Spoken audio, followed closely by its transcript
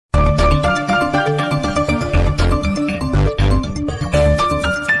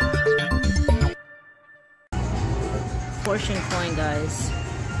fortune coin, guys.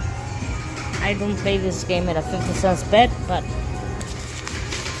 I don't play this game at a 50 cents bet, but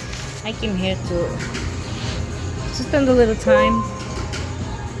I came here to spend a little time.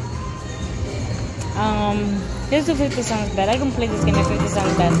 Here's the 50 cents bet. I don't play this game at 50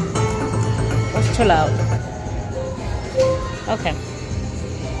 cents bet. Let's chill out. Okay.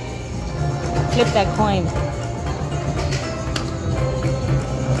 Flip that coin.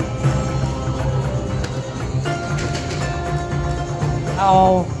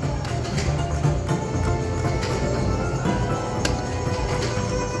 Oh.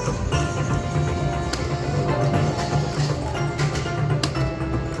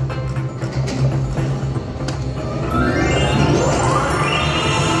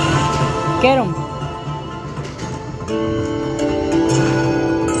 Get him. $10,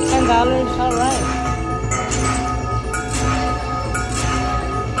 all right.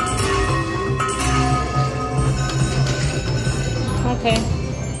 Okay.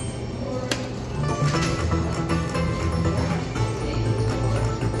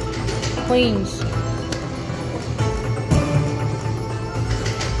 Queens.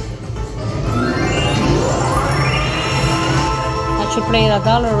 I should play $1,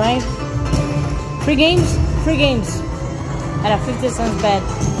 right? Free games? Free games. At a 50 cents bet.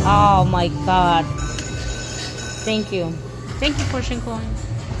 Oh my god. Thank you. Thank you, fortune coin.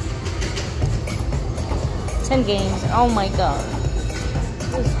 10 games. Oh my god.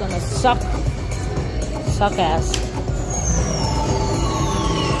 This is gonna suck. Suck ass.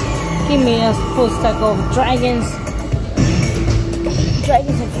 Give me a full stack of dragons.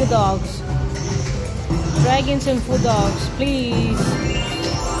 Dragons and food dogs. Dragons and food dogs, please.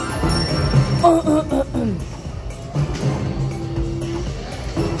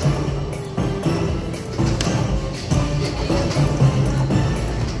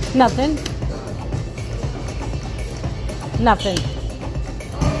 Nothing. Nothing.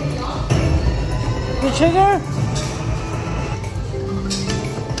 The trigger?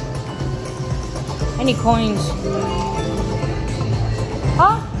 Any coins?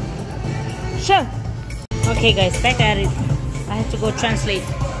 Huh? Sure. Okay guys, back at it. I have to go translate.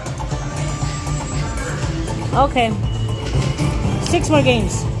 Okay. 6 more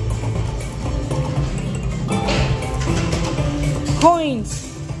games. Coins.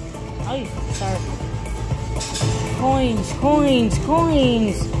 Oh, sorry. Coins, coins,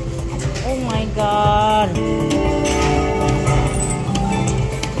 coins. Oh my god.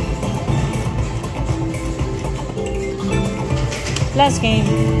 Last game.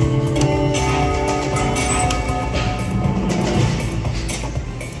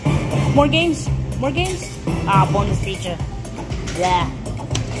 More games? More games? Ah, bonus feature. Yeah.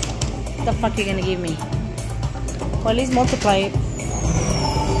 What the fuck are you gonna give me? Well, at least multiply it.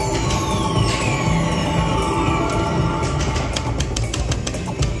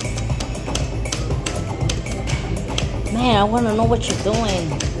 Man, I wanna know what you're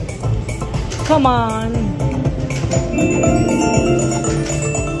doing. Come on.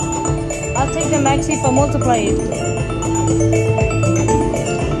 I'll take the maxi if I multiply it.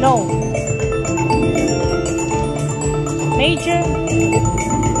 No. Major.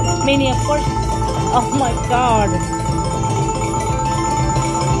 Mini, of course. Oh my god.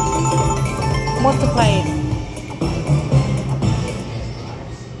 Multiply it.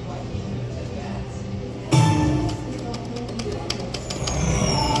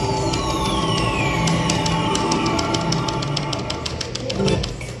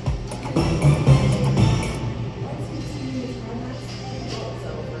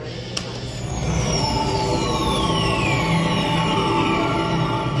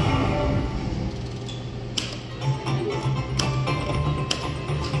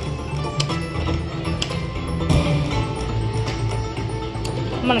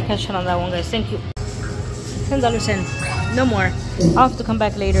 I'm gonna cash in on that one, guys. Thank you. $10 in. No more. I'll have to come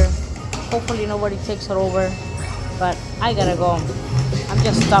back later. Hopefully nobody takes it over. But I gotta go. I'm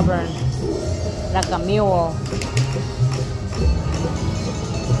just stubborn. Like a mule.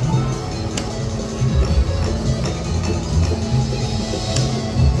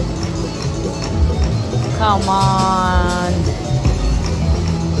 Come on.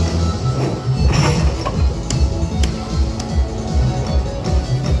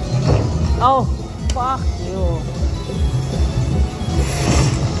 Oh, fuck you.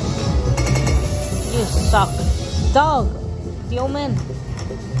 You suck. Dog. The old man.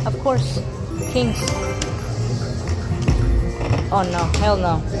 Of course. Kings. Oh no. Hell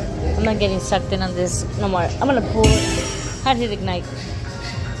no. I'm not getting sucked in on this no more. I'm gonna pull Hard Hit Ignite.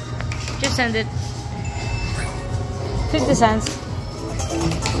 Just send it. 50 cents.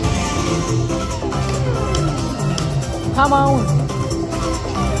 Come on.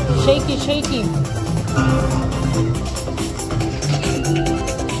 Shaky, shaky.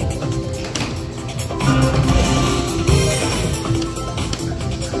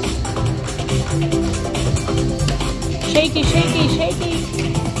 Shaky, shaky, shaky.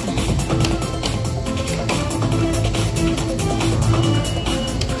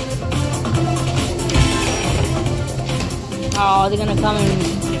 Oh, they're gonna come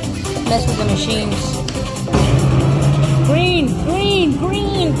and mess with the machines. Green, green,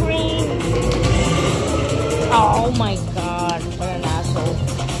 green, green. Oh my God, what an asshole.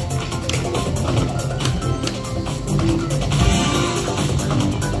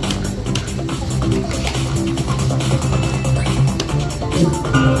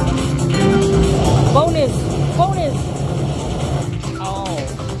 Bonus, bonus. Oh.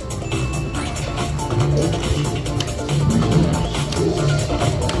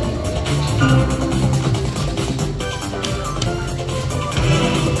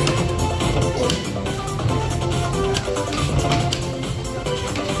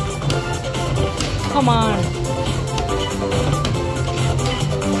 Come on.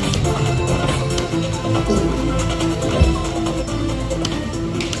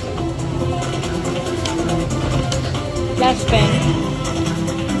 Last spin.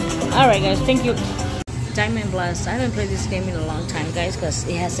 Alright guys, thank you. Diamond Blast. I haven't played this game in a long time, guys, because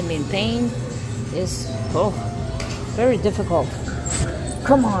it hasn't been paying. It's very difficult.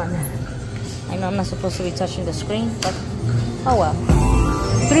 Come on. I know I'm not supposed to be touching the screen, but oh well.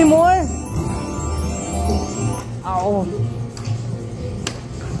 3 more? Oh.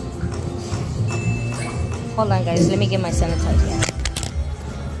 Hold on guys, let me get my sanitizer.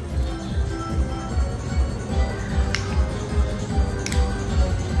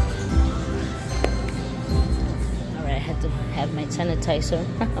 Alright, I had to have my sanitizer.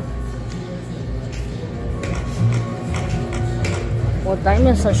 Well,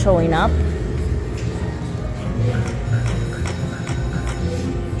 diamonds are showing up.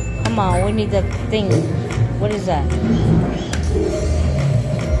 Come on, we need that thing. What is that?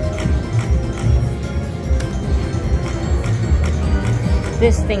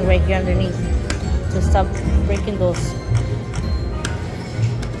 This thing right here underneath to stop breaking those.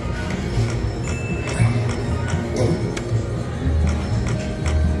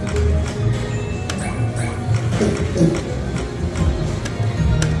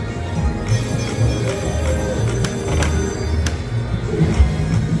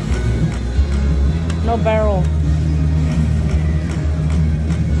 No barrel.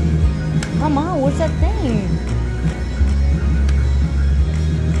 Come on, what's that thing?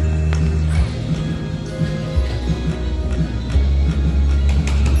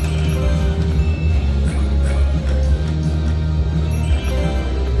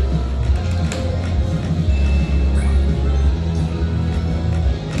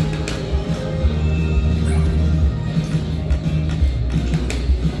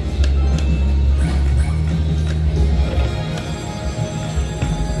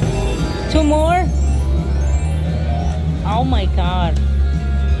 Two more? Oh my God.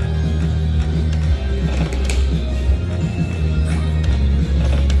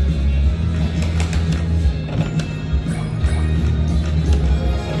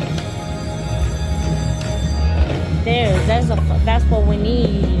 There, that's what we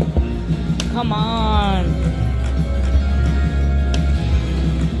need. Come on.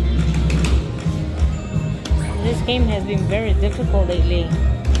 This game has been very difficult lately.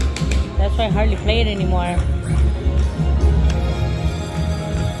 That's why I hardly play it anymore.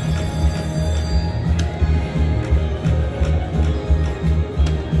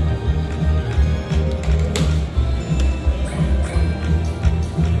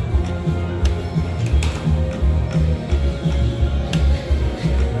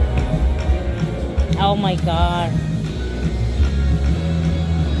 Oh my God.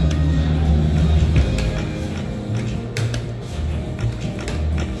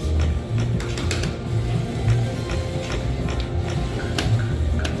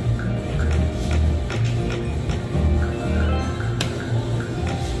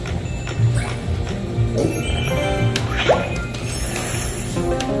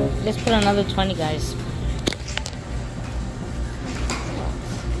 Let's put another 20, guys.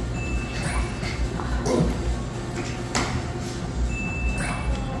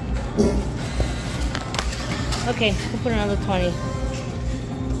 Okay, we'll put another 20.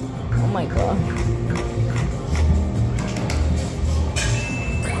 Oh my God.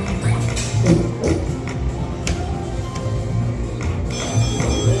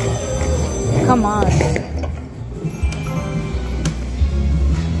 Come on.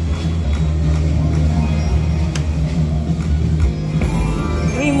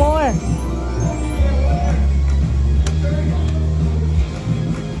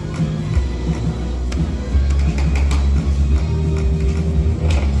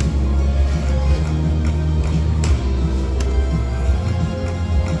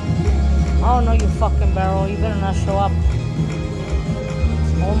 better not show up.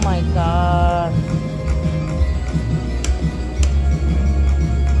 Oh my god.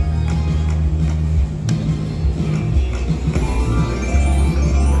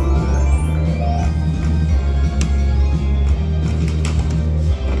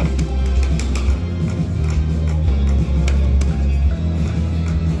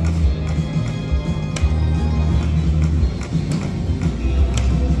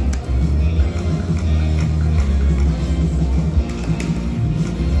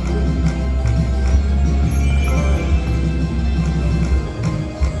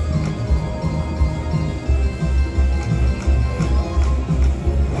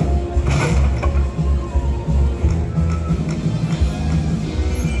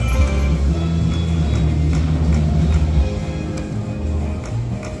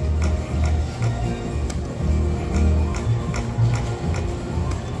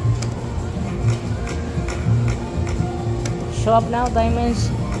 Show up now,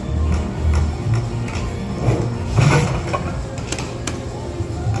 diamonds.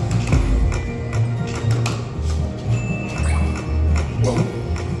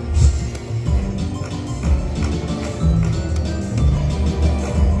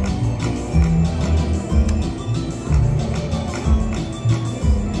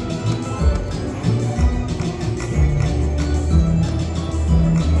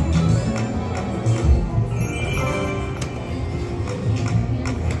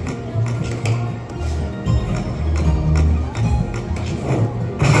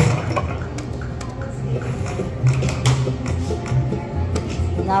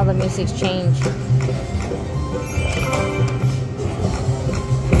 Now the music's changed.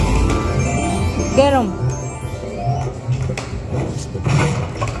 Get him!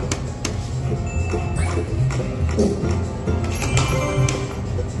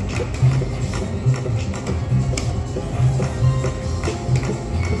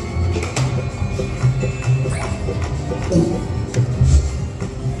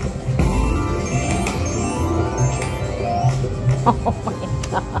 Oh my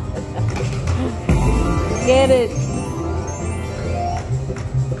god. Get it.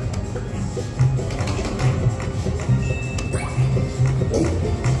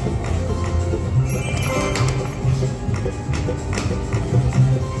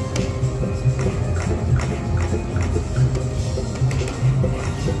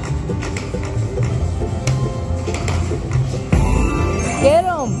 Get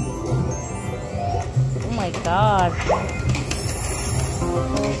him. Oh my god.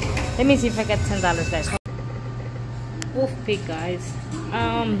 Let me see if I get $10, guys. Wolf Pig, guys.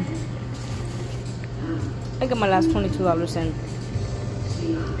 I got my last $22 in.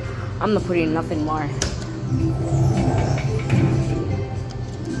 I'm not putting nothing more.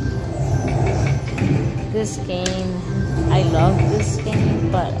 This game, I love this game,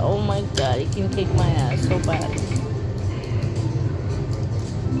 but oh my god, it can kick my ass so bad.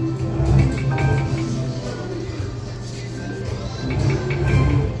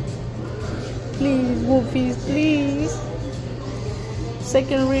 Please, Wolfies, please.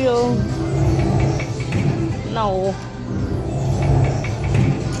 Second reel. No.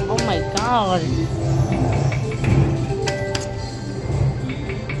 Oh my god.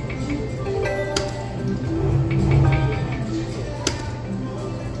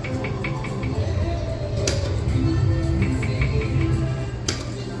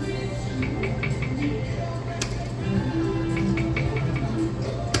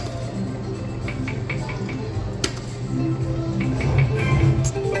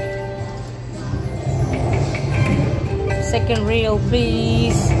 Second reel,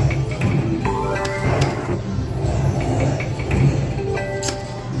 please.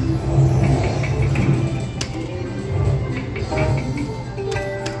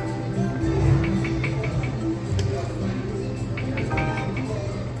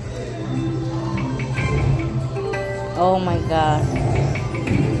 Oh my god.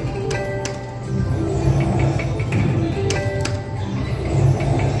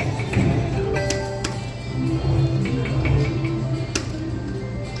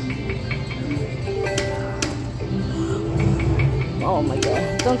 Oh my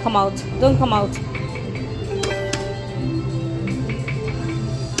god. Don't come out. Don't come out.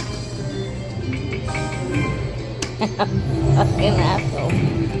 Fucking asshole.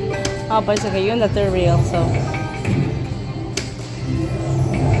 Oh, but it's okay. You're in the third reel, so.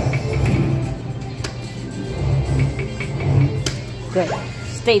 Good.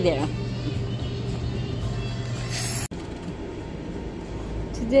 Stay there.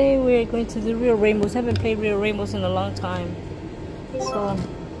 Today we're going to do real rainbows. I haven't played real rainbows in a long time. So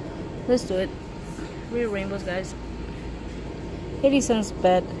let's do it. 3 rainbows, guys. 80 cents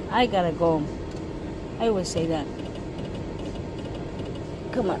bet. I gotta go. I always say that.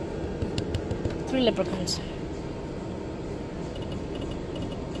 Come on. 3 leprechauns.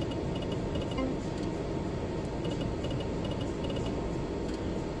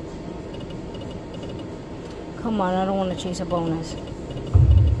 Come on, I don't want to chase a bonus.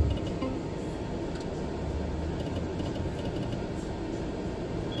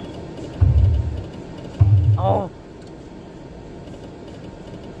 Oh.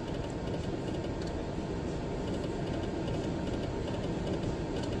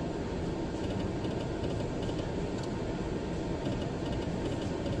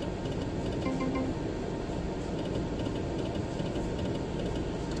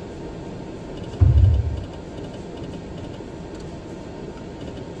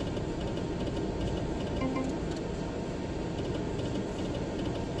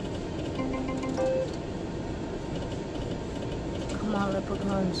 Come on,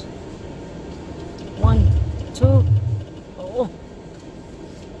 leprechauns. 1, 2. Oh.